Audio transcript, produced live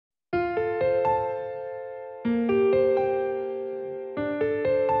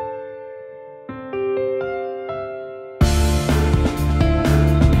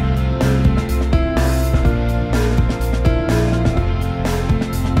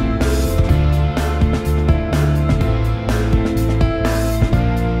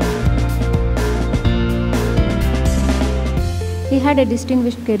had a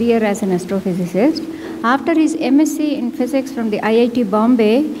distinguished career as an astrophysicist. After his MSc in physics from the IIT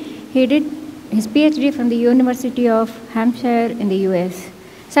Bombay, he did his PhD from the University of Hampshire in the US.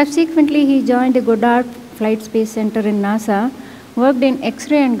 Subsequently, he joined the Goddard Flight Space Center in NASA, worked in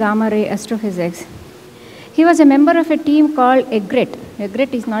X-ray and gamma-ray astrophysics. He was a member of a team called EGRET.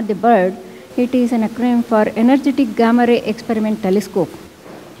 EGRET is not the bird, it is an acronym for Energetic Gamma-Ray Experiment Telescope.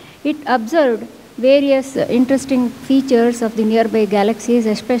 It observed various interesting features of the nearby galaxies,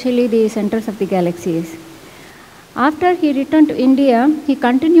 especially the centers of the galaxies. After he returned to India, he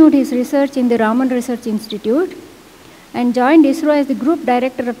continued his research in the Raman Research Institute and joined ISRO as the group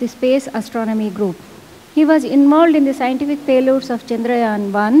director of the Space Astronomy Group. He was involved in the scientific payloads of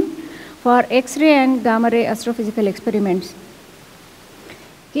Chandrayaan-1 for X-ray and gamma-ray astrophysical experiments.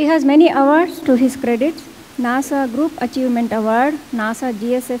 He has many awards to his credits: NASA Group Achievement Award, NASA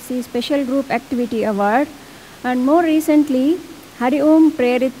GSFC Special Group Activity Award, and more recently, Hari Om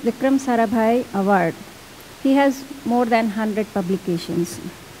Prerit Vikram Sarabhai Award. He has more than 100 publications.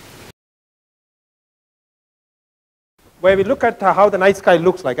 Where we look at how the night sky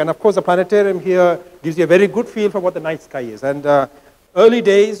looks like. And of course, the planetarium here gives you a very good feel for what the night sky is. And early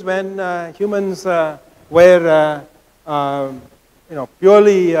days when humans were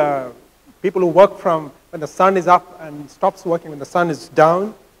purely people who work from when the sun is up and stops working when the sun is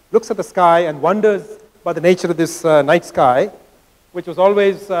down, looks at the sky and wonders about the nature of this night sky, which was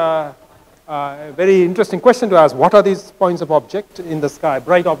always a very interesting question to ask. What are these points of object in the sky,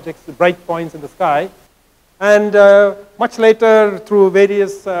 bright objects, bright points in the sky? And much later, through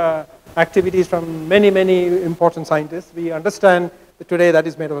various activities from many, many important scientists, we understand that today that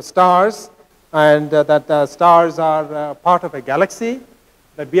is made of stars, and that stars are part of a galaxy,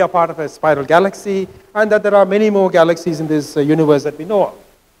 that we are part of a spiral galaxy, and that there are many more galaxies in this universe that we know of.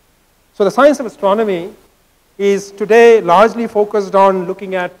 So the science of astronomy is today largely focused on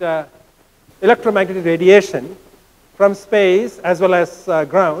looking at electromagnetic radiation from space as well as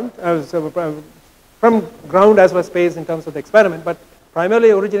ground, from ground as well as space in terms of the experiment, but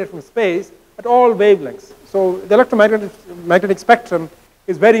primarily originate from space at all wavelengths. So the electromagnetic spectrum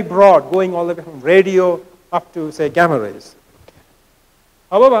is very broad, going all the way from radio up to, say, gamma rays.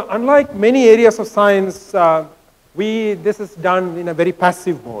 However, unlike many areas of science, this is done in a very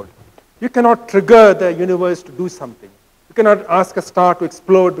passive mode. You cannot trigger the universe to do something. You cannot ask a star to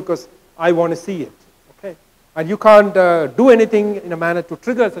explode because I want to see it. Okay? And you can't do anything in a manner to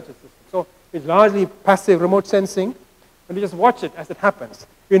trigger such a system. So it's largely passive remote sensing, and you just watch it as it happens.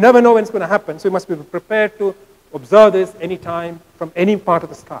 You never know when it's going to happen, so you must be prepared to observe this anytime from any part of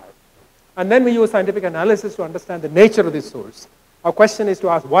the sky. And then we use scientific analysis to understand the nature of this source. Our question is to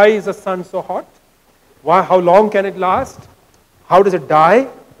ask, why is the sun so hot? How long can it last? How does it die?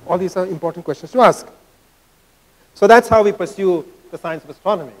 All these are important questions to ask. So that's how we pursue the science of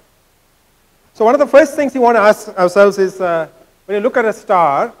astronomy. So one of the first things we want to ask ourselves is, when you look at a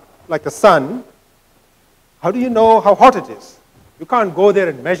star, like the sun, how do you know how hot it is? You can't go there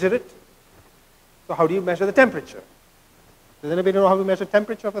and measure it. So how do you measure the temperature? Does anybody know how to measure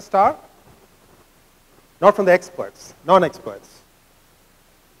temperature of a star? Not from the experts, non-experts.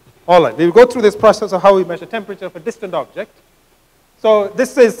 All right, we'll go through this process of how we measure temperature of a distant object. So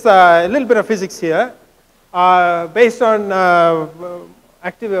this is a little bit of physics here. Based on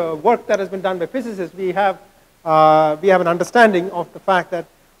active work that has been done by physicists, we have an understanding of the fact that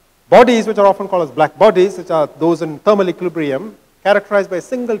bodies, which are often called as black bodies, which are those in thermal equilibrium, characterized by a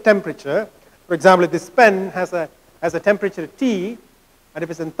single temperature. For example, if this pen has a temperature T, and if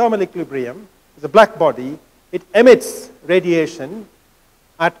it's in thermal equilibrium, it's a black body, it emits radiation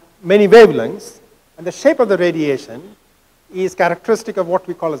at many wavelengths, and the shape of the radiation is characteristic of what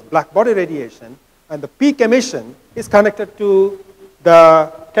we call as black body radiation, and the peak emission is connected to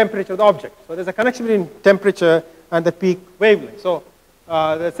the temperature of the object. So there's a connection between temperature and the peak wavelength. So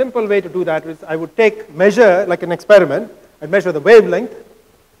the simple way to do that is I would measure, like an experiment, I'd measure the wavelength.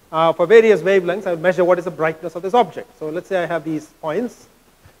 For various wavelengths, I would measure what is the brightness of this object. So let's say I have these points,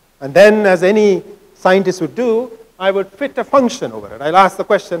 and then as any scientist would do, I would fit a function over it. I'll ask the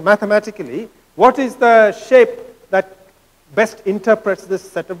question mathematically, what is the shape that best interprets this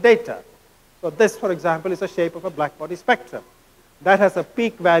set of data? So this, for example, is the shape of a black body spectrum. That has a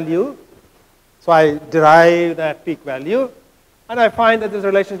peak value, so I derive that peak value, and I find that there's a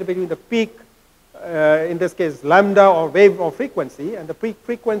relationship between the peak, in this case lambda or wave or frequency, and the peak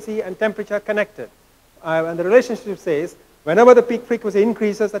frequency and temperature are connected. And the relationship says whenever the peak frequency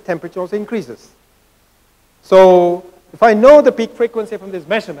increases, the temperature also increases. So if I know the peak frequency from this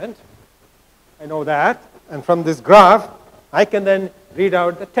measurement, I know that, and from this graph, I can then read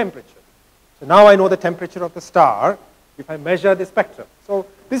out the temperature. So now I know the temperature of the star. if I measure the spectrum. So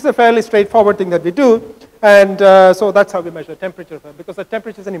this is a fairly straightforward thing that we do, and so that's how we measure temperature, because the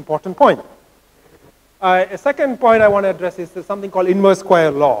temperature is an important point. A second point I want to address is something called inverse square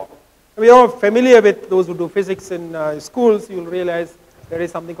law. We are all familiar with those who do physics in schools. You'll realize there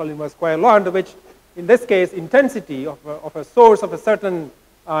is something called inverse square law, under which, in this case, intensity of a source of a certain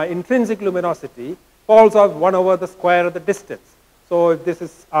intrinsic luminosity falls off 1 over the square of the distance. So if this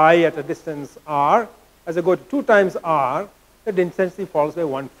is I at a distance r, as I go to 2 times r, the intensity falls by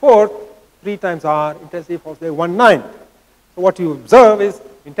 1/4. 3 times r, intensity falls by 1/9. So what you observe is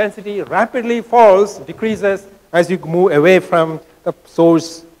intensity rapidly falls, decreases as you move away from the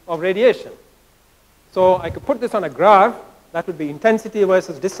source of radiation. So I could put this on a graph. That would be intensity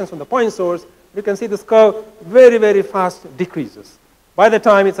versus distance from the point source. You can see this curve very, very fast decreases. By the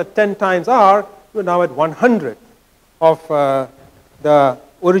time it's at 10 times r, you're now at 100 of the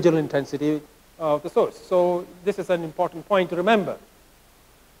original intensity of the source. So this is an important point to remember.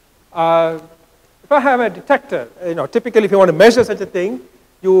 If I have a detector, typically if you want to measure such a thing,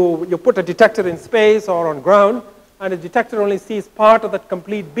 you put a detector in space or on ground, and the detector only sees part of that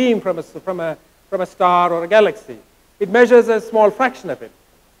complete beam from a star or a galaxy. It measures a small fraction of it.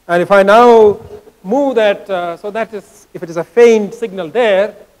 And if I now move that, so that is, if it is a faint signal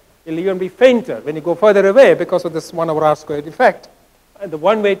there, it will even be fainter when you go further away because of this 1 over r squared effect. And the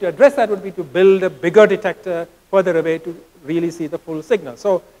one way to address that would be to build a bigger detector further away to really see the full signal.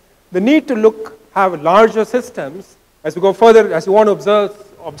 So the need to have larger systems as we go further, as you want to observe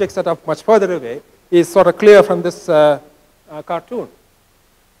objects that are much further away, is sort of clear from this cartoon.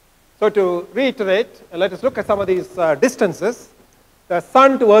 So to reiterate, let us look at some of these distances. The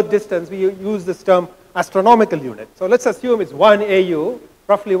sun to earth distance, we use this term astronomical unit. So let's assume it's 1 AU,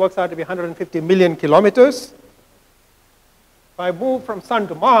 roughly works out to be 150 million kilometers. If I move from sun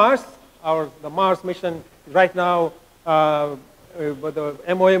to Mars, the Mars mission right now, the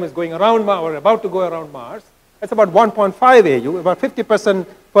MOM is going around Mars, or about to go around Mars. That's about 1.5 AU, about 50%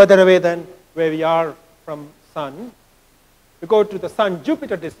 further away than where we are from sun. We go to the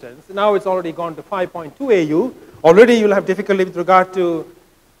sun-Jupiter distance. Now it's already gone to 5.2 AU. Already you'll have difficulty with regard to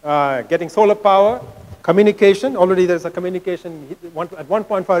getting solar power, communication. Already there's a communication at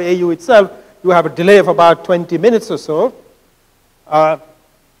 1.5 AU itself. You have a delay of about 20 minutes or so.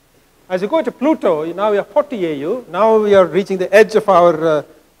 As you go to Pluto, now we are 40 AU. Now we are reaching the edge of our,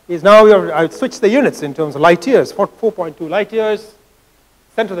 I'll switch the units in terms of light years, 4.2 light years.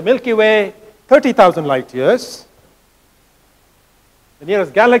 Center of the Milky Way, 30,000 light years. The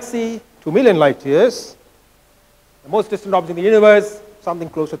nearest galaxy, 2 million light years. The most distant object in the universe, something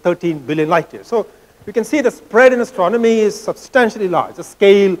close to 13 billion light years. So you can see the spread in astronomy is substantially large. The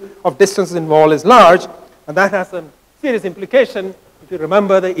scale of distances involved is large, and that has some serious implication if you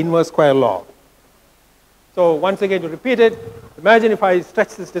remember the inverse square law. So once again, to repeat it, imagine if I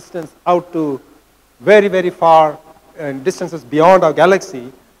stretch this distance out to very, very far distances beyond our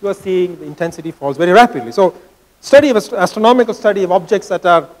galaxy, you are seeing the intensity falls very rapidly. So astronomical study of objects that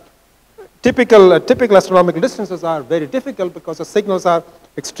are typical astronomical distances are very difficult because the signals are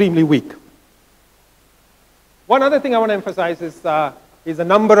extremely weak. One other thing I want to emphasize is the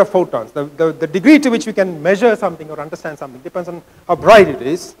number of photons. The degree to which we can measure something or understand something depends on how bright it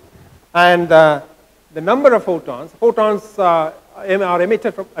is. And the number of photons are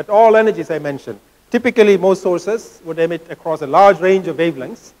emitted at all energies I mentioned. Typically, most sources would emit across a large range of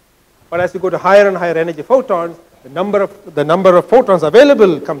wavelengths. But as you go to higher and higher energy photons, the number of photons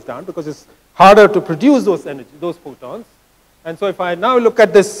available comes down because it's harder to produce those photons. And so if I now look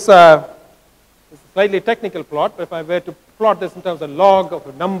at this, it's a slightly technical plot, but if I were to plot this in terms of log of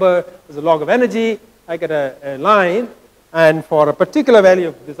a number, there's a log of energy, I get a line. And for a particular value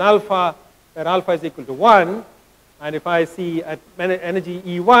of this alpha, where alpha is equal to 1, and if I see at energy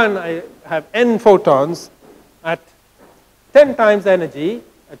E1, I have n photons at 10 times energy,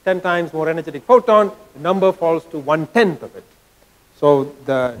 at 10 times more energetic photon, the number falls to 1/10 of it. So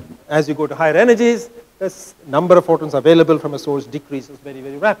as you go to higher energies, this number of photons available from a source decreases very,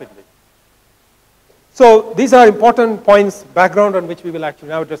 very rapidly. So these are important points, background on which we will actually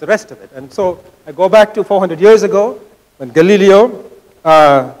now address the rest of it. And so I go back to 400 years ago when Galileo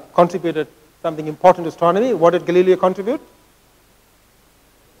contributed something important to astronomy. What did Galileo contribute?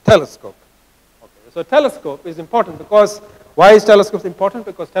 Telescope. Okay. So telescope is important because, why is telescope important?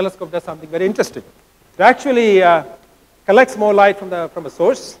 Because telescope does something very interesting. It actually collects more light from a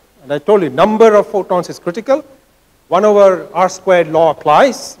source. And I told you, number of photons is critical. 1 over r squared law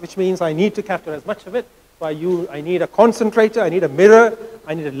applies, which means I need to capture as much of it. So I need a concentrator, I need a mirror,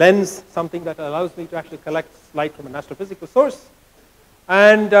 I need a lens, something that allows me to actually collect light from an astrophysical source.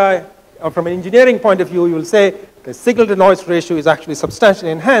 And from an engineering point of view, you will say the signal to noise ratio is actually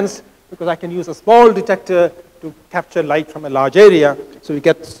substantially enhanced because I can use a small detector to capture light from a large area, so you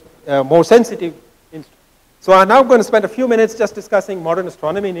get more sensitive. So I'm now going to spend a few minutes just discussing modern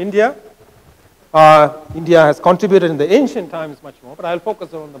astronomy in India. India has contributed in the ancient times much more, but I'll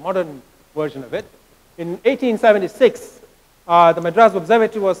focus on the modern version of it. In 1876, the Madras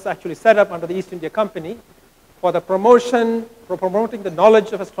Observatory was actually set up under the East India Company for promoting the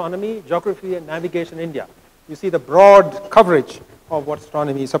knowledge of astronomy, geography, and navigation in India. You see the broad coverage of what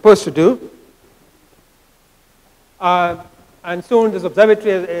astronomy is supposed to do. And soon this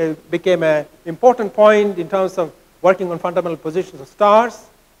observatory became an important point in terms of working on fundamental positions of stars,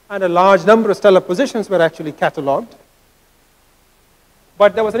 and a large number of stellar positions were actually catalogued.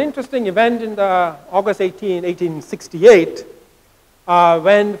 But there was an interesting event in August 18, 1868,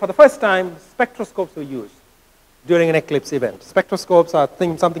 when for the first time spectroscopes were used during an eclipse event. Spectroscopes are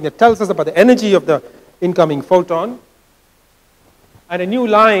something that tells us about the energy of the incoming photon. And a new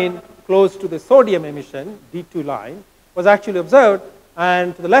line close to the sodium emission, D2 line, was actually observed,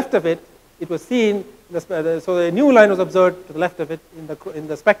 and to the left of it, it was seen, so the new line was observed to the left of it in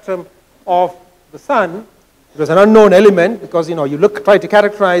the spectrum of the sun. It was an unknown element because, you try to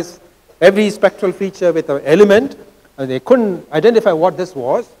characterize every spectral feature with an element, and they couldn't identify what this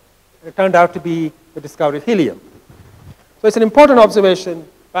was. It turned out to be the discovery of helium. So it's an important observation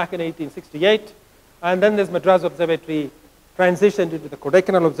back in 1868, and then this Madras Observatory transitioned into the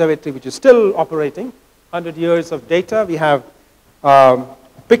Kodaikanal Observatory, which is still operating. 100 years of data. We have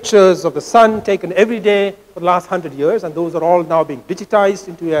pictures of the sun taken every day for the last 100 years, and those are all now being digitized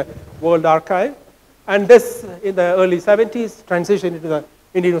into a world archive. And this, in the early 70s, transitioned into the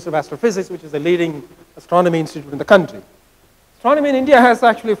Indian Institute of Astrophysics, which is the leading astronomy institute in the country. Astronomy in India has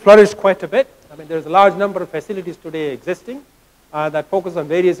actually flourished quite a bit. I mean, there's a large number of facilities today existing that focus on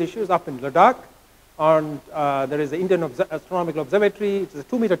various issues. Up in Ladakh, there is the Indian Astronomical Observatory, which is a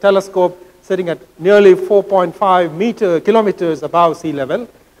 2-meter telescope sitting at nearly 4.5 kilometers above sea level,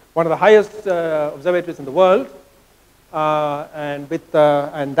 one of the highest observatories in the world, and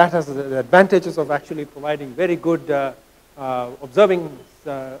that has the advantages of actually providing very good observing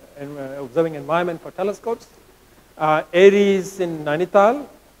environment for telescopes. Aries in Nainital.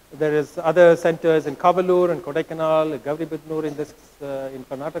 There is other centers in Kavalur and Kodaikanal, Gauribidnur in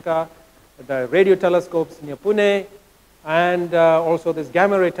Karnataka, the radio telescopes near Pune, and also there's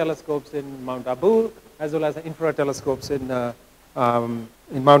gamma ray telescopes in Mount Abu, as well as the infrared telescopes in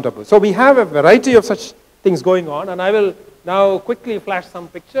Mount Abu. So we have a variety of such things going on, and I will now quickly flash some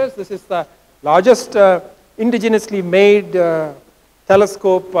pictures. This is the largest indigenously made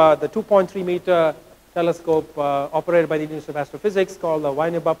telescope, the 2.3 meter telescope operated by the Indian Institute of Astrophysics, called the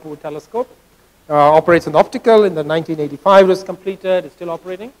Vainabapu telescope. Operates in optical. In the 1985 it was completed. It's still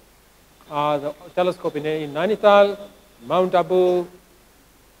operating. The telescope in Nainital, Mount Abu.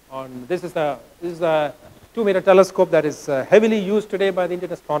 This is a 2-meter telescope that is heavily used today by the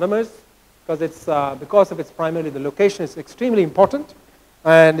Indian astronomers because of its primarily the location is extremely important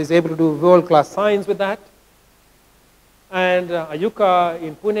and is able to do world-class science with that. And Ayuka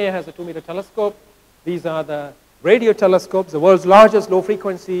in Pune has a 2-meter telescope. These are the radio telescopes, the world's largest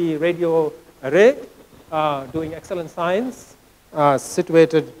low-frequency radio array, doing excellent science,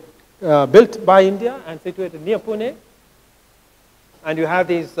 built by India and situated near Pune. And you have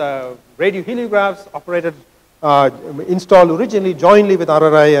these radio heliographs operated, installed originally jointly with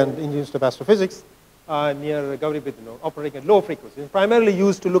RRI and Indian Institute of Astrophysics near Gauribidnur, operating at low frequency. It's primarily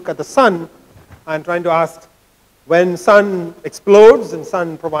used to look at the sun and trying to ask when sun explodes and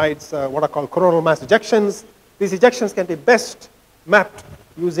sun provides what are called coronal mass ejections. These ejections can be best mapped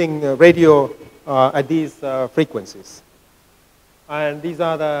using radio at these frequencies. And these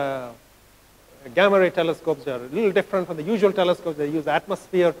are the gamma ray telescopes. They are a little different from the usual telescopes. They use the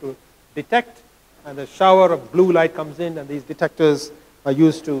atmosphere to detect, and a shower of blue light comes in, and these detectors are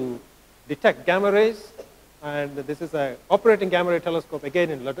used to detect gamma rays. And this is an operating gamma ray telescope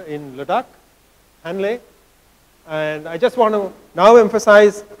again in Ladakh, Hanle. And I just want to now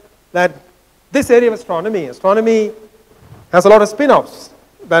emphasize that this area of astronomy has a lot of spin-offs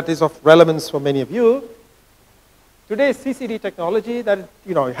that is of relevance for many of you. Today's CCD technology that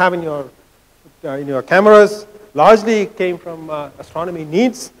you have in your cameras largely came from astronomy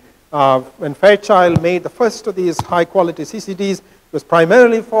needs. When Fairchild made the first of these high-quality CCDs, it was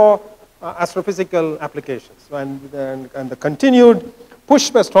primarily for astrophysical applications, and the continued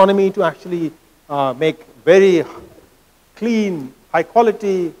push by astronomy to actually make very clean,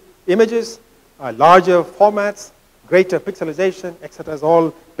 high-quality images, larger formats, greater pixelization, etc., is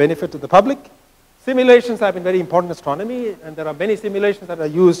all benefit to the public. Simulations have been very important in astronomy, and there are many simulations that are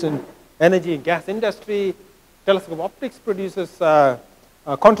used in energy and gas industry. Telescope optics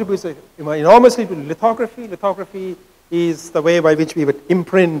contributes enormously to lithography. Lithography is the way by which we would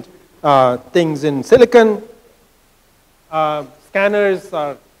imprint things in silicon. Scanners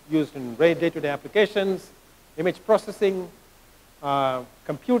are used in day-to-day applications, image processing,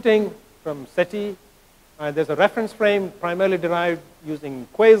 computing from SETI. There's a reference frame primarily derived using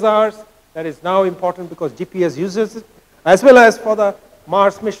quasars that is now important because GPS uses it, as well as for the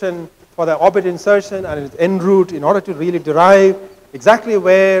Mars mission, for the orbit insertion and its en route, in order to really derive exactly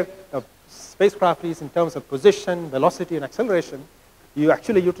where the spacecraft is in terms of position, velocity, and acceleration. You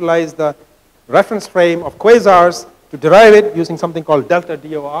actually utilize the reference frame of quasars to derive it using something called delta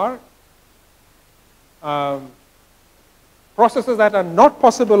DOR. Processes that are not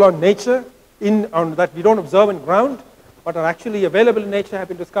possible on nature, that we don't observe in ground, but are actually available in nature have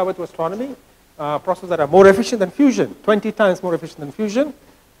been discovered through astronomy. Processes that are more efficient than fusion, 20 times more efficient than fusion.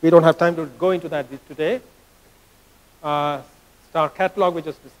 We don't have time to go into that today. Star catalog we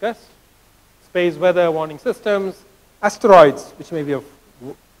just discussed. Space weather warning systems. Asteroids, which may be of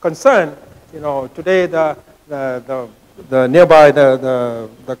concern. Today the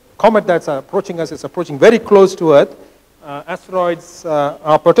comet that's approaching us is approaching very close to Earth. Asteroids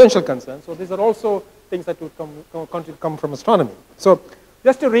are potential concerns. So these are also things that would come from astronomy. So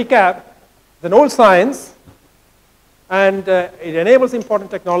just to recap, it's an old science, and it enables important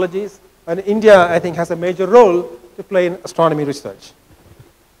technologies. And India, I think, has a major role to play in astronomy research.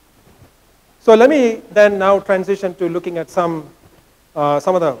 So let me then now transition to looking at some of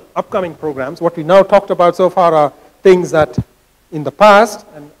the upcoming programs. What we now talked about so far are things that in the past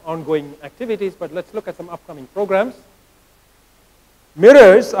and ongoing activities, but let's look at some upcoming programs.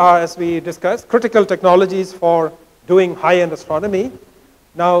 Mirrors are, as we discussed, critical technologies for doing high-end astronomy.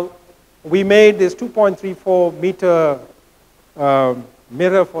 Now, we made this 2.34 meter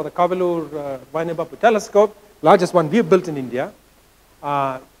mirror for the Kavalur-Vainabapu telescope, largest one we've built in India.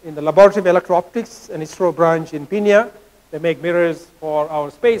 In the Laboratory of Electro-Optics, an ISRO branch in Pune, they make mirrors for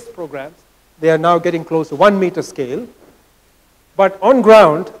our space programs. They are now getting close to 1 meter scale. But on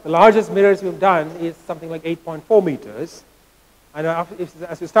ground, the largest mirrors we've done is something like 8.4 meters. And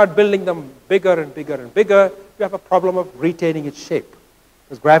as you start building them bigger and bigger and bigger, you have a problem of retaining its shape,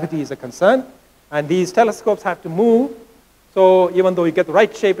 because gravity is a concern. And these telescopes have to move. So even though you get the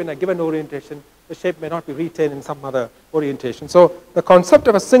right shape in a given orientation, the shape may not be retained in some other orientation. So the concept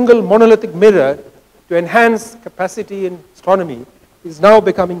of a single monolithic mirror to enhance capacity in astronomy is now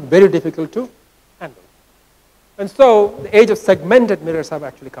becoming very difficult to handle. And so the age of segmented mirrors have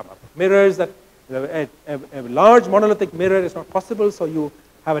actually come up. Mirrors that a large monolithic mirror is not possible, so you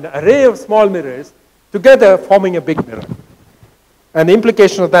have an array of small mirrors together forming a big mirror. And the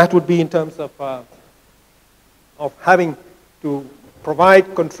implication of that would be in terms of having to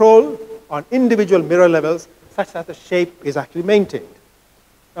provide control on individual mirror levels such that the shape is actually maintained.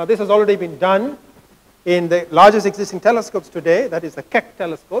 Now, this has already been done in the largest existing telescopes today, that is the Keck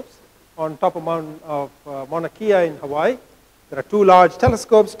telescopes on top of Mauna Kea in Hawaii. There are two large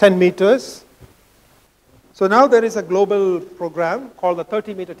telescopes, 10 meters. So now there is a global program called the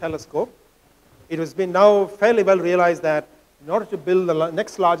 30-meter telescope. It has been now fairly well realized that in order to build the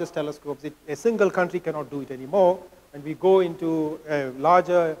next largest telescopes, a single country cannot do it anymore, and we go into a large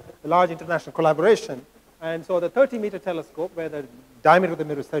international collaboration. And so the 30-meter telescope, where the diameter of the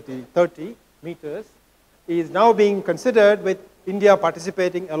mirror is 30 meters, is now being considered with India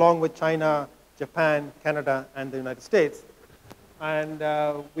participating along with China, Japan, Canada, and the United States. And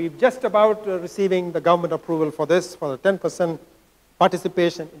we've just about receiving the government approval for this, for the 10%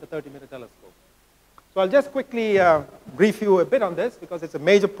 participation in the 30-meter telescope. So I'll just quickly brief you a bit on this, because it's a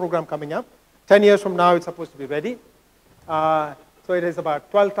major program coming up. 10 years from now, it's supposed to be ready. So it is about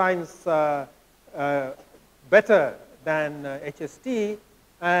 12 times better than HST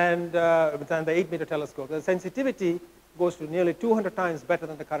and than the 8-meter telescope. The sensitivity goes to nearly 200 times better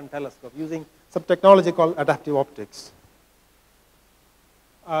than the current telescope, using some technology called adaptive optics.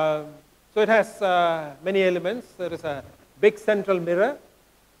 So it has many elements. There is a big central mirror,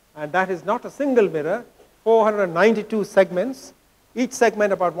 and that is not a single mirror, 492 segments, each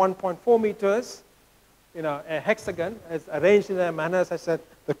segment about 1.4 meters. A hexagon is arranged in a manner such that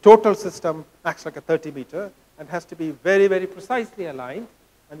the total system acts like a 30-meter and has to be very, very precisely aligned.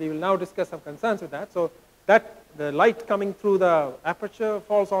 And we will now discuss some concerns with that. So that the light coming through the aperture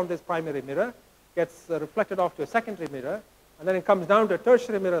falls on this primary mirror, gets reflected off to a secondary mirror, and then it comes down to a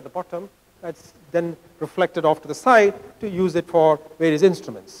tertiary mirror at the bottom that's then reflected off to the side to use it for various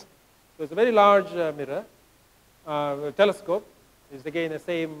instruments. So it's a very large mirror. The telescope is again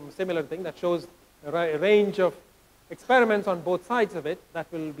the similar thing that shows a range of experiments on both sides of it that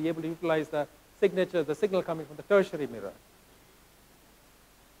will be able to utilize the signature, the signal coming from the tertiary mirror.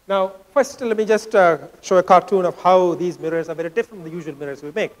 Now, first let me just show a cartoon of how these mirrors are very different from the usual mirrors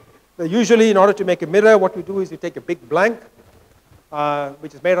we make. So usually, in order to make a mirror, what we do is you take a big blank,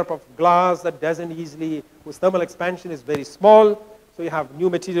 which is made up of glass that doesn't easily, whose thermal expansion is very small. So you have new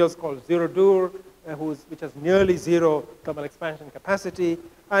materials called zero-dur, which has nearly zero thermal expansion capacity,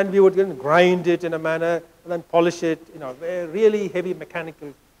 and we would then grind it in a manner and then polish it, a really heavy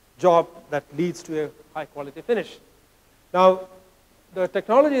mechanical job that leads to a high quality finish. Now, the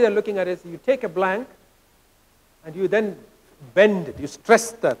technology they're looking at is you take a blank and you then bend it, you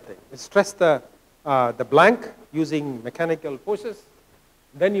stress that thing. You stress the blank using mechanical forces,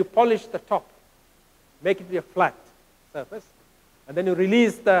 then you polish the top, make it be a flat surface, and then you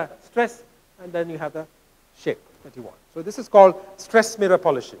release the stress, and then you have the shape that you want. So this is called stress mirror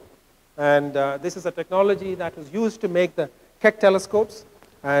polishing. And this is a technology that was used to make the Keck telescopes.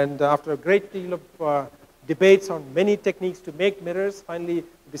 And after a great deal of debates on many techniques to make mirrors, finally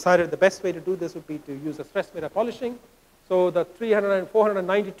decided the best way to do this would be to use a stress mirror polishing. So the 300 and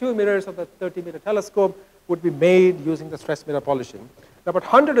 492 mirrors of the 30-meter telescope would be made using the stress mirror polishing. Now, about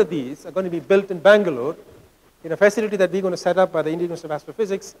 100 of these are going to be built in Bangalore in a facility that we're going to set up by the Indian Institute of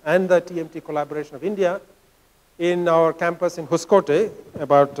Astrophysics and the TMT collaboration of India in our campus in Hoskote,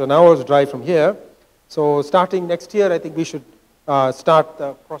 about an hour's drive from here. So starting next year, I think we should start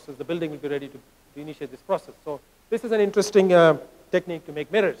the process. The building will be ready to initiate this process. So this is an interesting technique to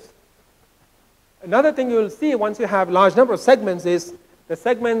make mirrors. Another thing you will see once you have large number of segments is the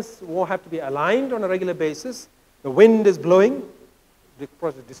segments will have to be aligned on a regular basis. The wind is blowing, the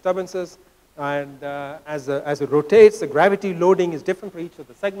process disturbances, and as it rotates, the gravity loading is different for each of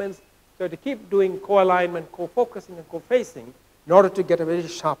the segments. So to keep doing co-alignment, co-focusing, and co-facing in order to get a very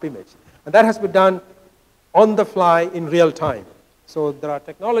sharp image. And that has been done on the fly in real time. So there are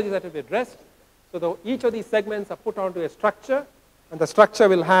technologies that will be addressed. So each of these segments are put onto a structure, and the structure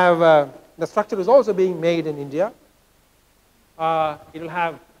will have, the structure is also being made in India. It will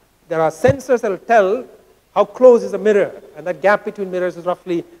have, there are sensors that will tell how close is a mirror, and that gap between mirrors is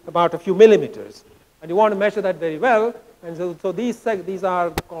roughly about a few millimeters. And you want to measure that very well, and so these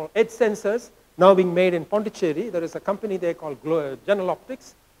are called edge sensors, now being made in Pondicherry. There is a company there called General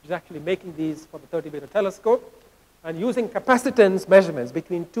Optics, which is actually making these for the 30-meter telescope, and using capacitance measurements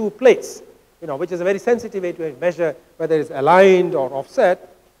between two plates, which is a very sensitive way to measure whether it's aligned or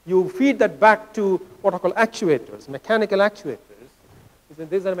offset. You feed that back to what are called actuators, mechanical actuators.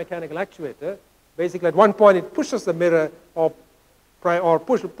 This is a mechanical actuator. Basically, at one point, it pushes the mirror or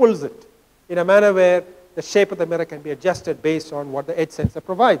pulls it in a manner where the shape of the mirror can be adjusted based on what the edge sensor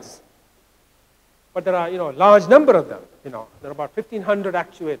provides. But there are, a large number of them. There are about 1,500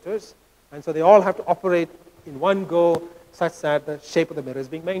 actuators, and so they all have to operate in one go such that the shape of the mirror is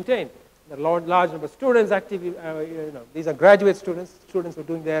being maintained. There are a large number of students active. These are graduate students. Students who are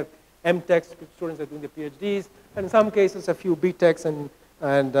doing their MTechs, students who are doing their PhDs, and in some cases, a few BTechs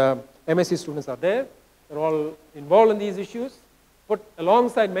and MSc students are there. They're all involved in these issues, put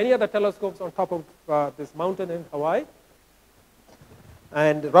alongside many other telescopes on top of this mountain in Hawaii,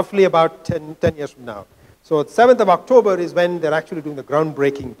 and roughly about 10 years from now. So the 7th of October is when they're actually doing the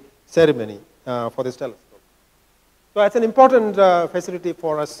groundbreaking ceremony for this telescope. So that's an important facility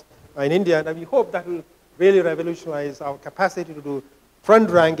for us in India, and we hope that will really revolutionize our capacity to do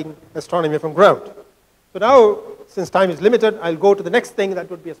front-ranking astronomy from ground. So now, since time is limited, I'll go to the next thing, that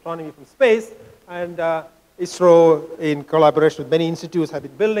would be astronomy from space. And ISRO, in collaboration with many institutes, have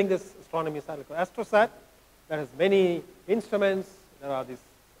been building this astronomy satellite called AstroSat. That has many instruments. There are these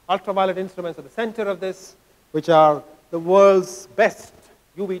ultraviolet instruments at the center of this, which are the world's best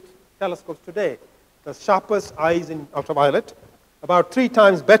UV telescopes today. The sharpest eyes in ultraviolet, about 3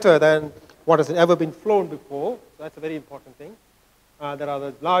 times better than what has ever been flown before. So that's a very important thing. There are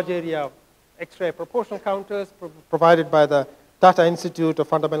the large area X-ray proportional counters provided by the Tata Institute of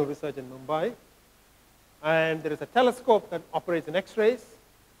Fundamental Research in Mumbai. And there is a telescope that operates in X-rays,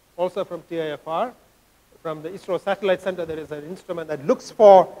 also from TIFR. From the ISRO Satellite Center, there is an instrument that looks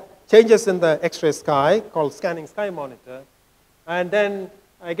for changes in the X-ray sky called Scanning Sky Monitor. And then,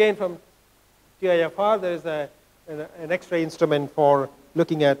 again, from TIFR, there is an X-ray instrument for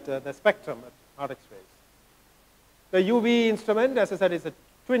looking at the spectrum at hard X-rays. The UV instrument, as I said, is a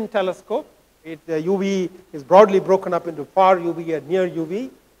twin telescope. The UV is broadly broken up into far UV and near UV,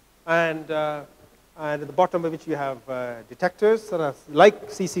 and at the bottom of which you have detectors that are like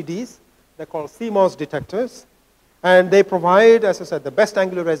CCDs. They're called CMOS detectors, and they provide, as I said, the best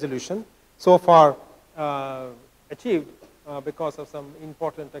angular resolution so far achieved because of some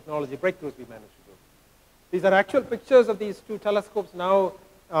important technology breakthroughs we managed to do. These are actual pictures of these two telescopes now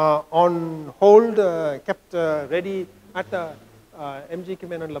on hold, kept ready at the MG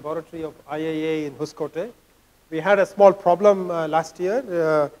Menon laboratory of IIA in Hoskote. We had a small problem last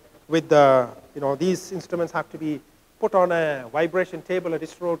year with the, these instruments have to be put on a vibration table at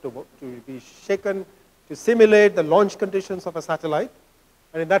ISRO to be shaken to simulate the launch conditions of a satellite.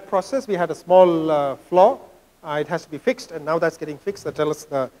 And in that process, we had a small flaw. It has to be fixed, and now that's getting fixed.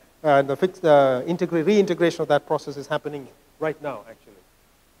 The reintegration of that process is happening right now, actually.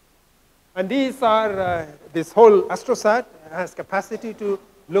 And these are, this whole AstroSat has capacity to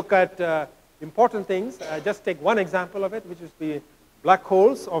look at important things. Just take one example of it, which is the black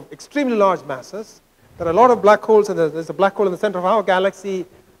holes of extremely large masses. There are a lot of black holes, and there's a black hole in the center of our galaxy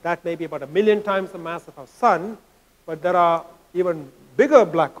that may be about 1,000,000 times the mass of our sun, but there are even bigger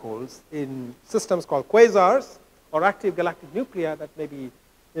black holes in systems called quasars or active galactic nuclei that may be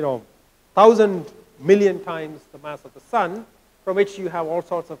 1,000 million times the mass of the sun, from which you have all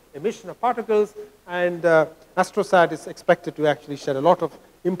sorts of emission of particles, and AstroSat is expected to actually shed a lot of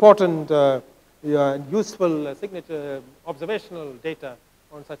important useful signature observational data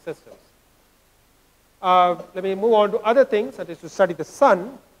on such systems. Let me move on to other things, that is to study the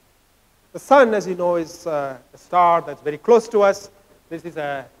sun. The sun, as you know, is a star that's very close to us. This is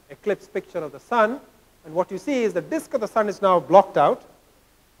an eclipse picture of the sun, and what you see is the disk of the sun is now blocked out,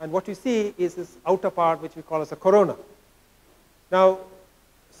 and what you see is this outer part which we call as a corona. Now,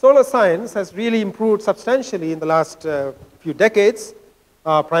 solar science has really improved substantially in the last few decades,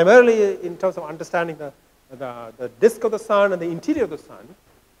 primarily in terms of understanding the disk of the sun and the interior of the sun.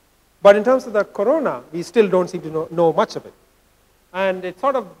 But in terms of the corona, we still don't seem to know much of it. And it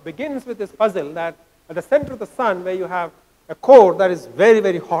sort of begins with this puzzle that at the center of the sun, where you have a core that is very,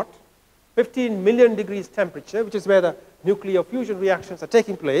 very hot, 15 million degrees temperature, which is where the nuclear fusion reactions are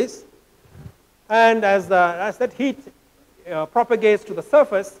taking place. And as that heat propagates to the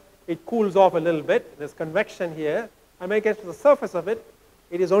surface, it cools off a little bit. There's convection here. And when it gets to the surface of it,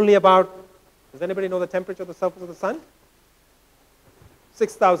 it is only about, does anybody know the temperature of the surface of the sun?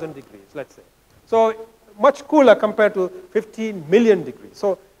 6,000 degrees, let's say. So much cooler compared to 15 million degrees.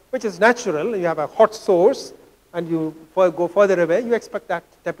 So, which is natural. You have a hot source, and you go further away, you expect that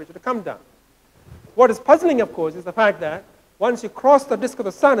temperature to come down. What is puzzling, of course, is the fact that once you cross the disk of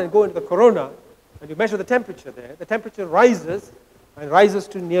the sun and go into the corona, and you measure the temperature there, the temperature rises, and rises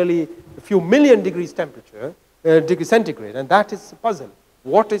to nearly a few million degrees temperature, degree centigrade, and that is a puzzle.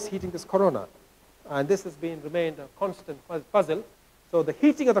 What is heating this corona? And this has remained a constant puzzle. So the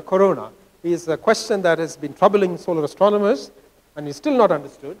heating of the corona is a question that has been troubling solar astronomers, and is still not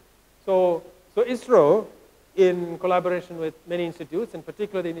understood. So ISRO, in collaboration with many institutes, in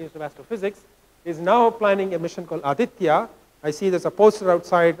particular the Institute of Astrophysics, is now planning a mission called Aditya. I see there's a poster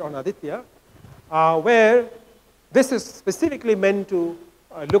outside on Aditya, where this is specifically meant to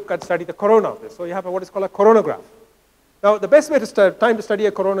study the corona of this. So you have what is called a coronagraph. Now, the best way time to study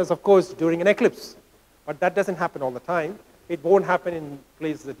a corona is, of course, during an eclipse, but that doesn't happen all the time. It won't happen in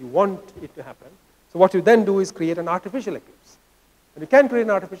places that you want it to happen. So what you then do is create an artificial eclipse. And you can create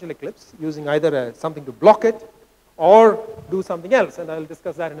an artificial eclipse using either something to block it or do something else, and I'll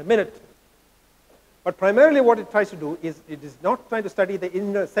discuss that in a minute. But primarily what it tries to do is it is not trying to study the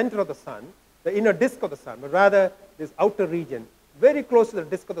inner center of the sun, the inner disk of the sun, but rather this outer region, very close to the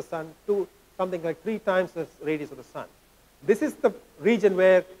disk of the sun, to something like 3 times the radius of the sun. This is the region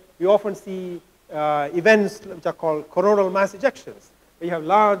where we often see events which are called coronal mass ejections, where you have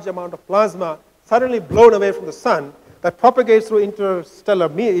large amount of plasma suddenly blown away from the sun that propagates through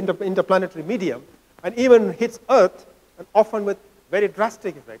interplanetary medium and even hits Earth, and often with very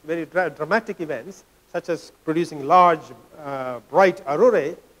drastic effect, very dramatic events, such as producing large, bright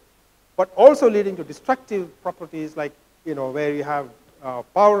aurorae, but also leading to destructive properties like, where you have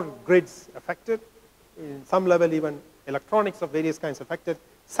power grids affected, in some level even electronics of various kinds affected,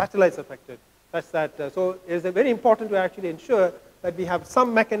 satellites affected, such that, so it is very important to actually ensure that we have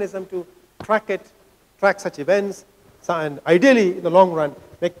some mechanism to track such events, and ideally, in the long run,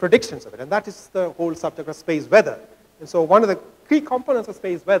 make predictions of it. And that is the whole subject of space weather. And so one of the key components of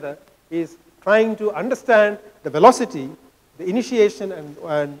space weather is trying to understand the velocity, the initiation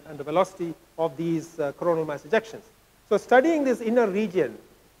and the velocity of these coronal mass ejections. So studying this inner region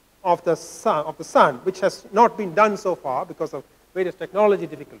of the sun, which has not been done so far because of various technology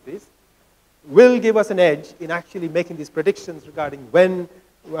difficulties, will give us an edge in actually making these predictions regarding when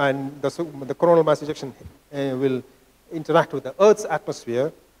the coronal mass ejection will interact with the Earth's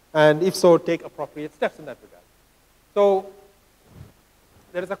atmosphere, and if so, take appropriate steps in that regard. So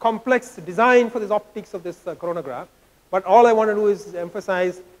there is a complex design for this optics of this coronagraph, but all I want to do is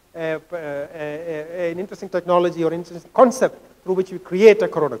emphasize an interesting technology or interesting concept through which you create a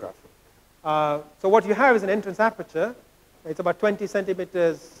coronagraph. So what you have is an entrance aperture. It's about 20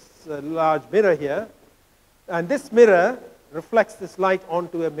 centimeters large mirror here. And this mirror reflects this light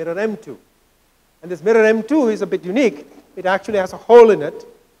onto a mirror M2. And this mirror M2 is a bit unique. It actually has a hole in it.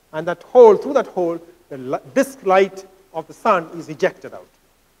 And that hole, through that hole, the disk light of the sun is ejected out.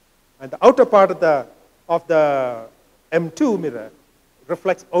 And the outer part of the M2 mirror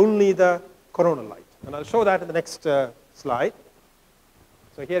reflects only the coronal light. And I'll show that in the next slide.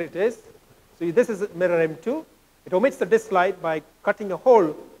 So here it is. So this is mirror M2. It omits the disk light by cutting a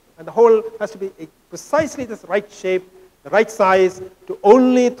hole. And the hole has to be precisely this right shape, the right size, to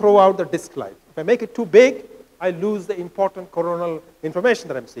only throw out the disk light. If I make it too big, I lose the important coronal information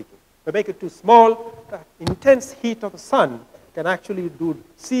that I'm seeking. If I make it too small, the intense heat of the sun can actually do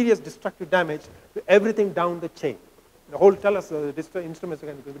serious destructive damage to everything down the chain. The whole telescope, the instruments are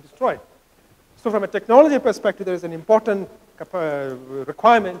going to be destroyed. So from a technology perspective, there is an important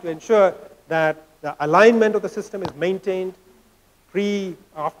requirement to ensure that the alignment of the system is maintained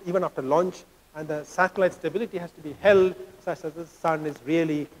even after launch, and the satellite stability has to be held such that the sun is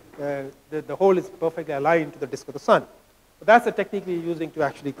really, the hole is perfectly aligned to the disk of the sun. So that's the technique we're using to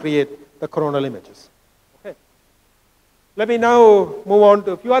actually create the coronal images. Okay. Let me now move on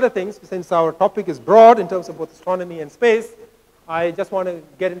to a few other things. Since our topic is broad in terms of both astronomy and space, I just want to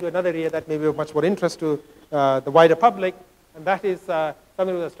get into another area that may be of much more interest to the wider public, and that is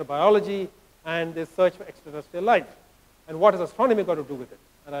something with astrobiology and the search for extraterrestrial life. And what has astronomy got to do with it?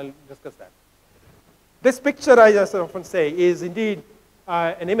 And I'll discuss that. This picture, I just often say, is indeed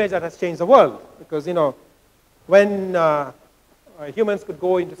an image that has changed the world. Because, you know, when humans could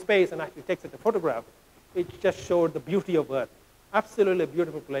go into space and actually take such a photograph, it just showed the beauty of Earth. Absolutely a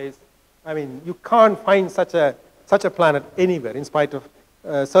beautiful place. I mean, you can't find such a planet anywhere, in spite of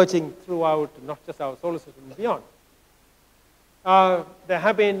searching throughout not just our solar system and beyond. There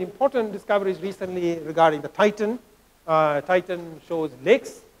have been important discoveries recently regarding the Titan. Titan shows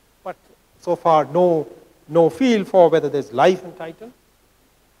lakes, but so far no feel for whether there's life in Titan.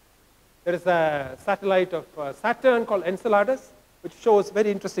 There is a satellite of Saturn called Enceladus, which shows very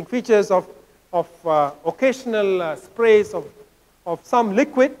interesting features of occasional sprays of some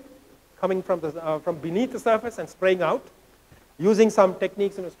liquid coming from beneath the surface and spraying out. Using some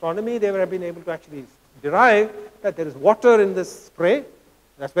techniques in astronomy, they have been able to actually derive that there is water in this spray.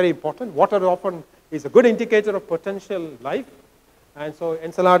 That's very important. Water often is a good indicator of potential life. And so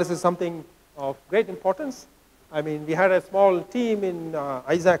Enceladus is something of great importance. I mean, we had a small team in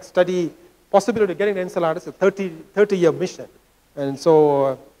ISAC study possibility of getting to Enceladus, a 30-year mission. And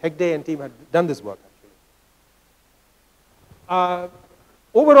so Hegde and team had done this work, actually.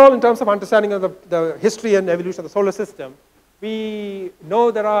 Overall, in terms of understanding of the history and evolution of the solar system, we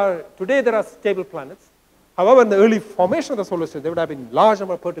know today there are stable planets. However, in the early formation of the solar system, there would have been large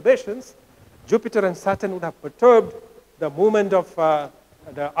number of perturbations. Jupiter and Saturn would have perturbed the movement of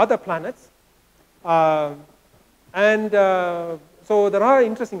the other planets. So there are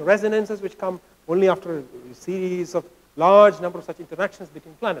interesting resonances which come only after a series of large number of such interactions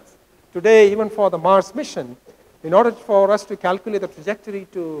between planets. Today, even for the Mars mission, in order for us to calculate the trajectory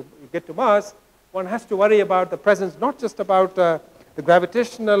to get to Mars, one has to worry about the presence, not just about the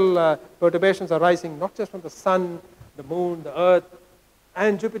gravitational perturbations arising not just from the sun, the moon, the earth,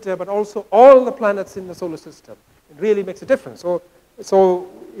 and Jupiter, but also all the planets in the solar system. It really makes a difference.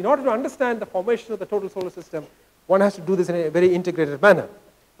 So in order to understand the formation of the total solar system, one has to do this in a very integrated manner.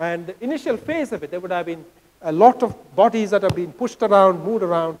 And the initial phase of it, there would have been a lot of bodies that have been pushed around, moved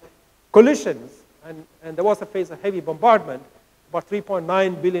around, collisions, and there was a phase of heavy bombardment about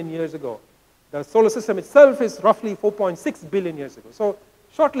 3.9 billion years ago. The solar system itself is roughly 4.6 billion years ago. So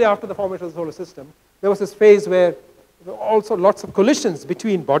shortly after the formation of the solar system, there was this phase where there were also lots of collisions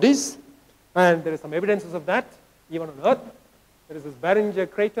between bodies, and there is some evidences of that, even on Earth. There is this Barringer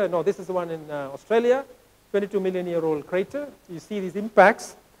crater. No, this is the one in Australia, 22-million-year-old crater. You see these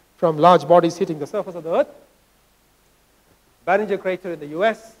impacts from large bodies hitting the surface of the Earth. Barringer crater in the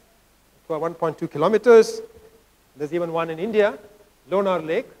US, for 1.2 kilometers. There's even one in India, Lonar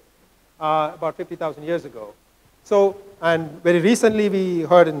Lake, about 50,000 years ago. So, and very recently we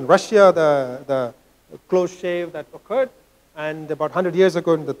heard in Russia the close shave that occurred, and about 100 years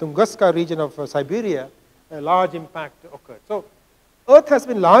ago in the Tunguska region of Siberia, a large impact occurred. So Earth has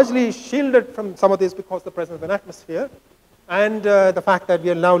been largely shielded from some of this because of the presence of an atmosphere, and the fact that we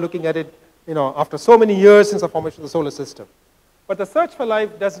are now looking at it, you know, after so many years since the formation of the solar system. But the search for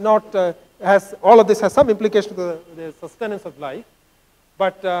life does not, all of this has some implication to the sustenance of life,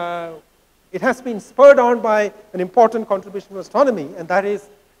 but it has been spurred on by an important contribution to astronomy, and that is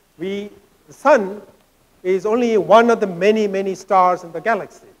The sun is only one of the many, many stars in the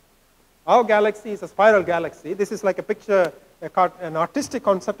galaxy. Our galaxy is a spiral galaxy. This is like a picture, an artistic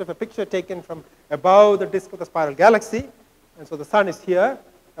concept of a picture taken from above the disk of the spiral galaxy. And so the sun is here,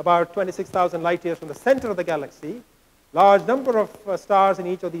 about 26,000 light years from the center of the galaxy. Large number of stars in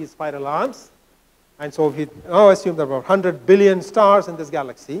each of these spiral arms. And so we now assume there are about 100 billion stars in this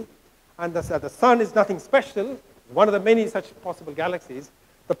galaxy. And the sun is nothing special, one of the many such possible galaxies.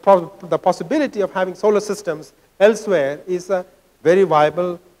 The possibility of having solar systems elsewhere is a very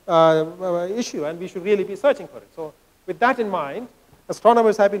viable issue, and we should really be searching for it. So with that in mind,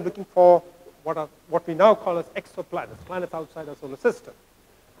 astronomers have been looking for what we now call as exoplanets, planets outside our solar system.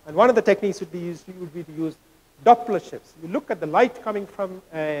 And one of the techniques would be to use Doppler shifts. You look at the light coming from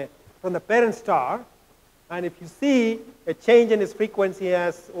the parent star, and if you see a change in its frequency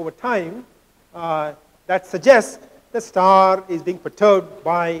over time, that suggests the star is being perturbed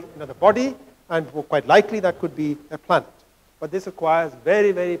by another body, and quite likely that could be a planet. But this requires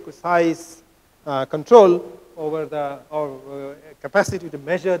very, very precise control over the capacity to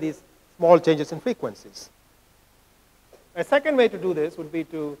measure these small changes in frequencies. A second way to do this would be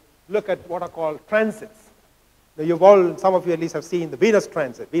to look at what are called transits. Now some of you at least have seen the Venus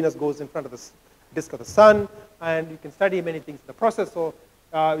transit. Venus goes in front of the disk of the sun, and you can study many things in the process. So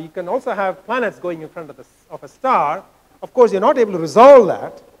you can also have planets going in front of a star. Of course, you're not able to resolve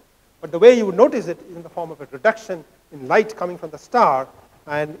that, but the way you would notice it is in the form of a reduction in light coming from the star.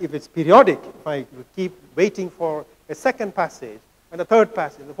 And if it's periodic, if I keep waiting for a second passage, and a third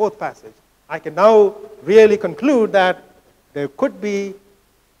passage, the fourth passage, I can now really conclude that there could be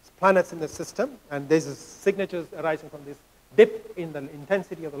planets in the system, and there's signatures arising from this dip in the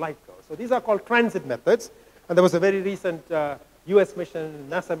intensity of the light curve. So these are called transit methods. And there was a very recent US mission,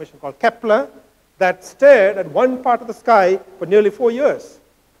 NASA mission called Kepler, that stared at one part of the sky for nearly 4 years.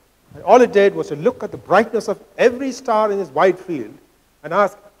 And all it did was to look at the brightness of every star in this wide field and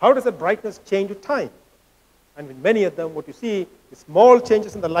ask, how does that brightness change with time? And with many of them, what you see is small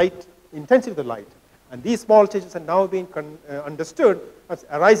changes in the light, intensity of the light. And these small changes are now being understood as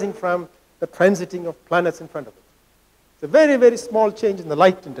arising from the transiting of planets in front of it. It's a very, very small change in the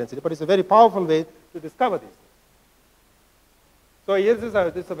light intensity, but it's a very powerful way to discover these things. So here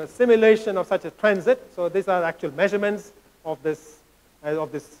this is a simulation of such a transit. So these are actual measurements of this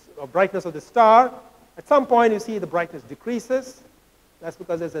brightness of the star. At some point, you see the brightness decreases. That's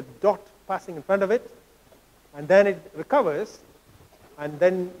because there's a dot passing in front of it. And then it recovers. And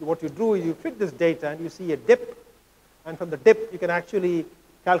then what you do is you fit this data, and you see a dip. And from the dip, you can actually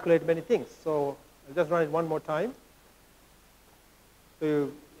calculate many things. So I'll just run it one more time.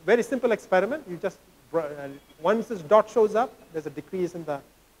 So very simple experiment. You just once this dot shows up, there's a decrease in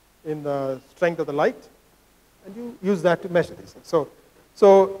the strength of the light, and you use that to measure these things.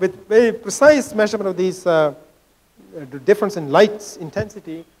 So with very precise measurement of these the difference in light's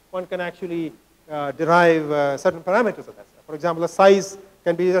intensity, one can actually derive certain parameters of that. For example, the size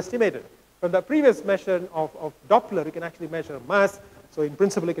can be estimated. From the previous measure of Doppler, you can actually measure mass. So in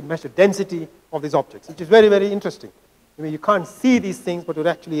principle, you can measure density of these objects, which is very, very interesting. I mean, you can't see these things, but you're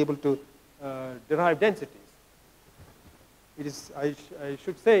actually able to derive densities. It is, I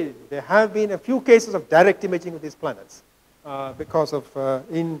should say, there have been a few cases of direct imaging of these planets because of,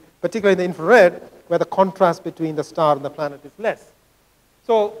 particularly in the infrared, where the contrast between the star and the planet is less.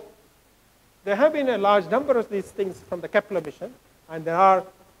 So there have been a large number of these things from the Kepler mission, and there are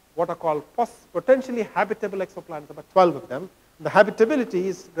what are called potentially habitable exoplanets, about 12 of them. And the habitability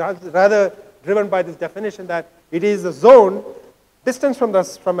is rather driven by this definition that it is a zone distance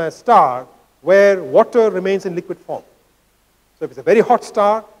from a star where water remains in liquid form. So if it's a very hot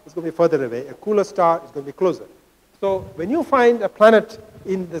star, it's going to be further away. A cooler star is going to be closer. So when you find a planet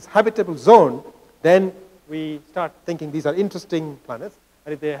in this habitable zone, then we start thinking these are interesting planets.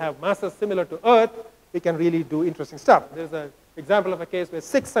 And if they have masses similar to Earth, we can really do interesting stuff. There's an example of a case where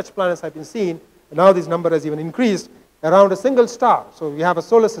 6 such planets have been seen, and now this number has even increased around a single star. So we have a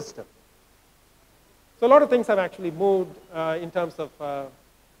solar system. So a lot of things have actually moved in terms of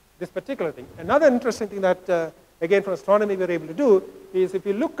this particular thing. Another interesting thing that, again, from astronomy we're able to do is if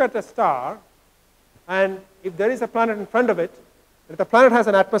you look at a star, and if there is a planet in front of it, if the planet has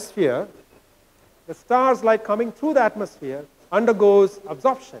an atmosphere, the star's light coming through the atmosphere undergoes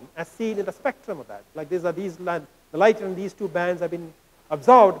absorption as seen in the spectrum of that. Like the light in these two bands have been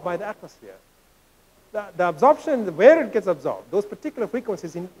absorbed by the atmosphere. The absorption, where it gets absorbed, those particular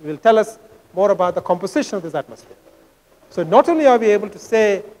frequencies will tell us more about the composition of this atmosphere. So not only are we able to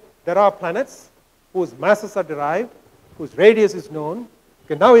say there are planets whose masses are derived, whose radius is known, we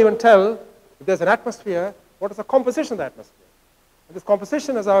can now even tell if there's an atmosphere, what is the composition of the atmosphere. This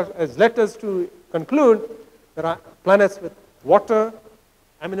composition has led us to conclude there are planets with water,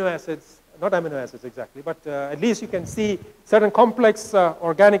 amino acids, not amino acids exactly, but at least you can see certain complex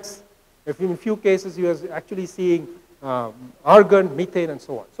organics. In a few cases, you are actually seeing argon, methane, and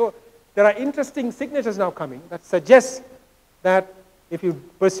so on. So there are interesting signatures now coming that suggest that if you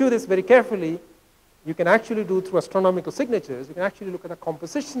pursue this very carefully, you can actually do through astronomical signatures, you can actually look at the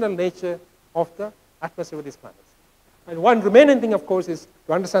compositional nature of the atmosphere of these planets. And one remaining thing, of course, is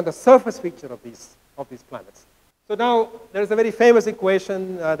to understand the surface feature of these planets. So now there is a very famous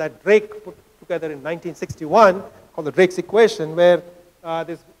equation that Drake put together in 1961 called the Drake's equation, where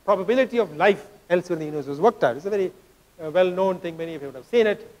this probability of life elsewhere in the universe was worked out. It's a very well-known thing. Many of you would have seen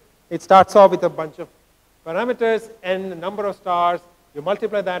it. It starts off with a bunch of parameters, n, the number of stars. You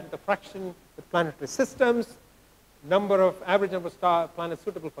multiply that with the fraction with planetary systems, average number of planets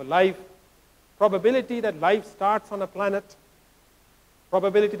suitable for life, probability that life starts on a planet,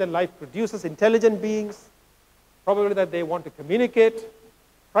 probability that life produces intelligent beings, probability that they want to communicate,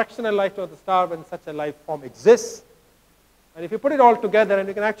 fractional life to the star when such a life form exists. And if you put it all together, and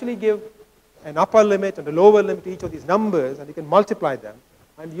you can actually give an upper limit and a lower limit to each of these numbers, and you can multiply them,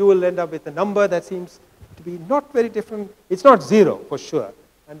 and you will end up with a number that seems to be not very different. It's not zero, for sure.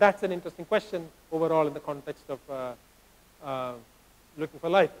 And that's an interesting question overall in the context of looking for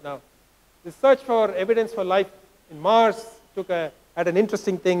life. Now, the search for evidence for life in Mars had an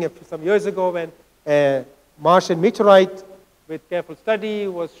interesting thing some years ago when a Martian meteorite with careful study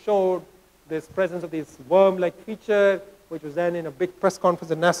was showed this presence of this worm-like feature, which was then in a big press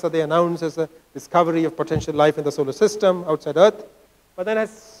conference at NASA, they announced as a discovery of potential life in the solar system outside Earth. But that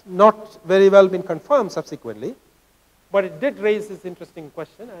has not very well been confirmed subsequently. But it did raise this interesting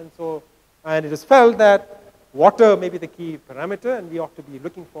question, and it is felt that water may be the key parameter, and we ought to be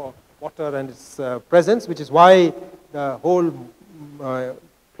looking for water and its presence, which is why the whole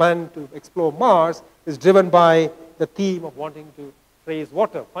plan to explore Mars is driven by the theme of wanting to trace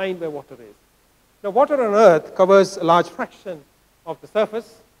water, find where water is. Now, water on Earth covers a large fraction of the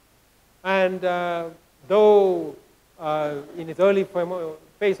surface, and though in its early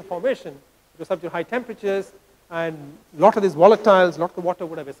phase of formation, it was subject to high temperatures, and a lot of these volatiles, a lot of the water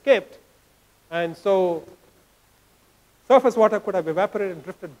would have escaped, and so surface water could have evaporated and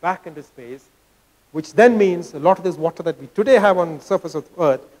drifted back into space, which then means a lot of this water that we today have on the surface of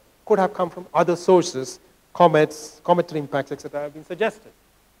Earth could have come from other sources, comets, cometary impacts, etc., have been suggested.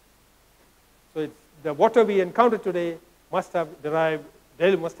 So the water we encounter today must have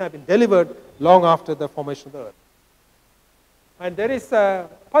been delivered long after the formation of the Earth. And there is a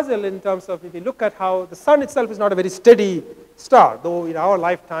puzzle in terms of, if you look at how the sun itself is not a very steady star, though in our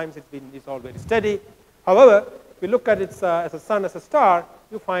lifetimes it's all very steady. However, if you look at it as a sun as a star,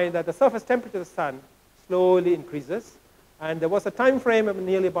 you find that the surface temperature of the sun slowly increases. And there was a time frame of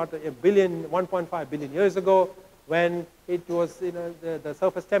nearly about 1.5 billion years ago when it was, the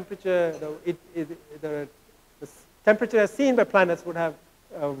surface temperature, the temperature as seen by planets would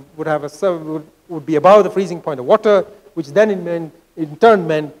be above the freezing point of water, which then in turn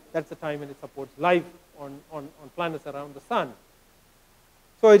meant that's the time when it supports life on planets around the sun.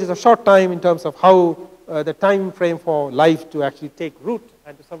 So it is a short time in terms of how the time frame for life to actually take root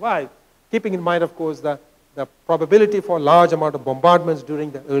and to survive, keeping in mind, of course, the probability for a large amount of bombardments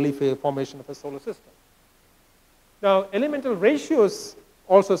during the early formation of a solar system. Now, elemental ratios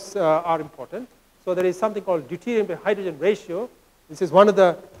also are important. So there is something called deuterium to hydrogen ratio. This is one of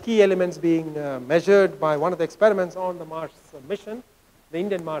the key elements being measured by one of the experiments on the Mars mission, the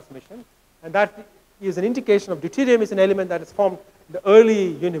Indian Mars mission. And that is an indication of deuterium is an element that is formed in the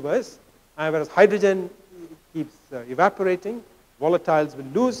early universe, whereas hydrogen keeps evaporating, volatiles will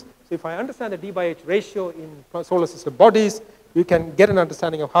lose. So if I understand the D/H ratio in solar system bodies, you can get an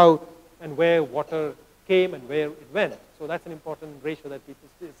understanding of how and where water came and where it went. So that's an important ratio that people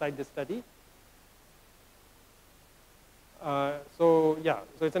scientists study. So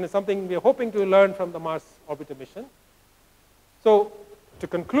it's something we are hoping to learn from the Mars orbiter mission. So to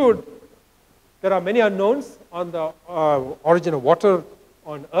conclude, there are many unknowns on the origin of water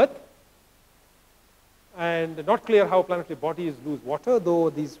on Earth, and not clear how planetary bodies lose water, though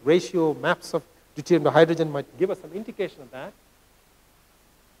these ratio maps of deuterium to hydrogen might give us some indication of that.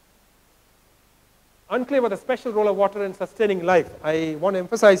 Unclear about the special role of water in sustaining life. I want to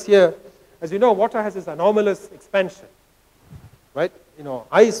emphasize here, as you know, water has this anomalous expansion, right?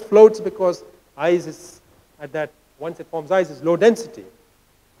 Ice floats because ice is once it forms ice, is low density.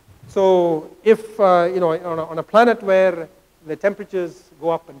 So if, on a planet where the temperatures go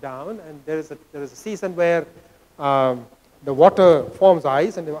up and down, and there is a season where the water forms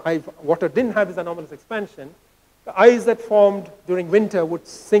ice, and the water didn't have this anomalous expansion, the ice that formed during winter would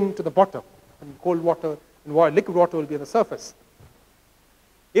sink to the bottom, and cold water and liquid water will be on the surface.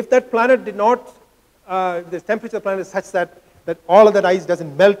 If that planet did not, the temperature of the planet is such that all of that ice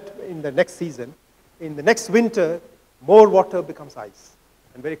doesn't melt in the next season, in the next winter, more water becomes ice.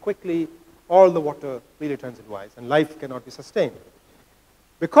 And very quickly, all the water really turns into ice, and life cannot be sustained.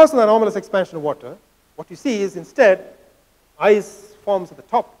 Because of the anomalous expansion of water, what you see is instead, ice forms at the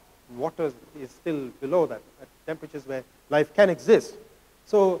top, and water is still below that, at temperatures where life can exist.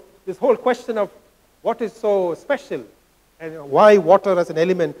 So this whole question of what is so special, and why water as an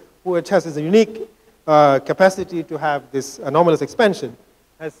element which has this unique capacity to have this anomalous expansion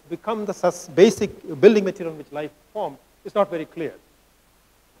has become the basic building material in which life formed, is not very clear.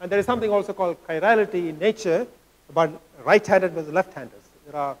 And there is something also called chirality in nature about right-handed versus left-handers.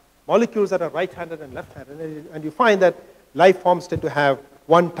 There are molecules that are right-handed and left-handed, and you find that life forms tend to have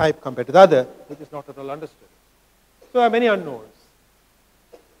one type compared to the other, which is not at all understood. So there are many unknowns.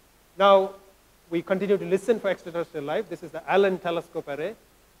 Now, we continue to listen for extraterrestrial life. This is the Allen Telescope Array.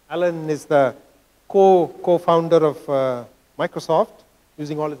 Allen is the co-founder of Microsoft,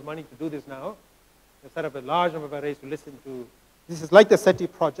 using all his money to do this now. They've set up a large number of arrays to listen to. This is like the SETI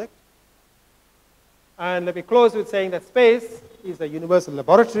project. And let me close with saying that space is a universal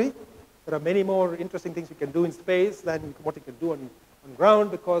laboratory. There are many more interesting things we can do in space than what we can do on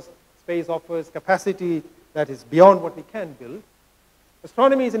ground, because space offers capacity that is beyond what we can build.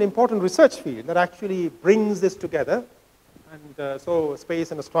 Astronomy is an important research field that actually brings this together. And so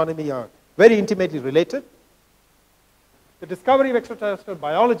space and astronomy are very intimately related. The discovery of extraterrestrial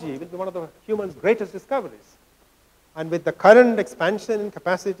biology will be one of the human's greatest discoveries. And with the current expansion in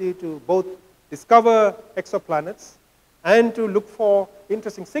capacity to both discover exoplanets and to look for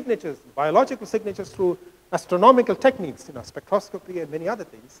interesting signatures, biological signatures through astronomical techniques, spectroscopy and many other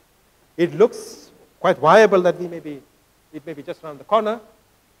things, it looks quite viable that it may be just around the corner.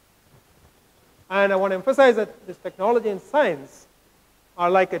 And I want to emphasize that this technology and science are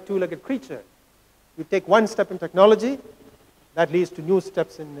like a two-legged creature. You take one step in technology, that leads to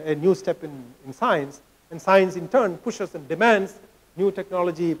a new step in science, and science in turn pushes and demands new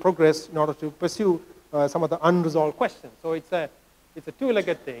technology progress in order to pursue some of the unresolved questions. So it's a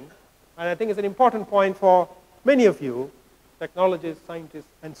two-legged thing, and I think it's an important point for many of you, technologists, scientists,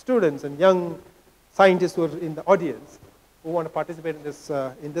 and students, and young scientists who are in the audience, who want to participate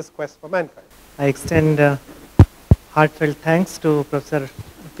in this quest for mankind. I extend heartfelt thanks to Professor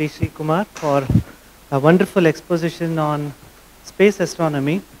P. Sreekumar for a wonderful exposition on space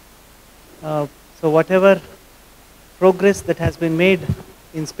astronomy. So whatever progress that has been made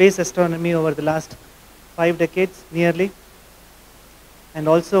in space astronomy over the last 5 decades nearly, and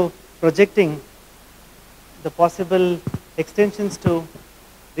also projecting the possible extensions to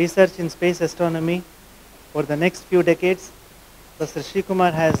research in space astronomy for the next few decades, Professor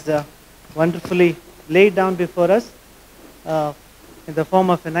Sreekumar has wonderfully laid down before us in the form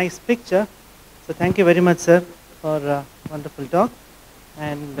of a nice picture. So thank you very much, sir, for a wonderful talk.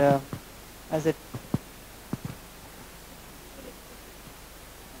 And as it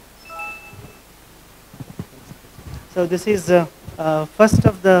so this is first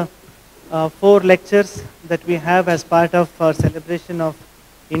of the 4 lectures that we have as part of our celebration of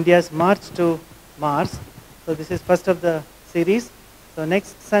India's march to Mars. So this is first of the series. So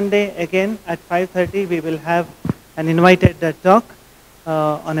next Sunday again at 5:30 we will have an invited talk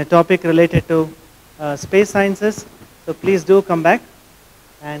on a topic related to space sciences. So please do come back.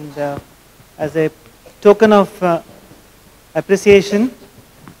 And as a token of appreciation,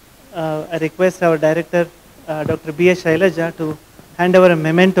 I request our director, Dr. B. S. Shailaja, to hand over a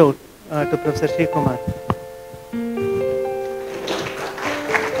memento to Professor Sreekumar.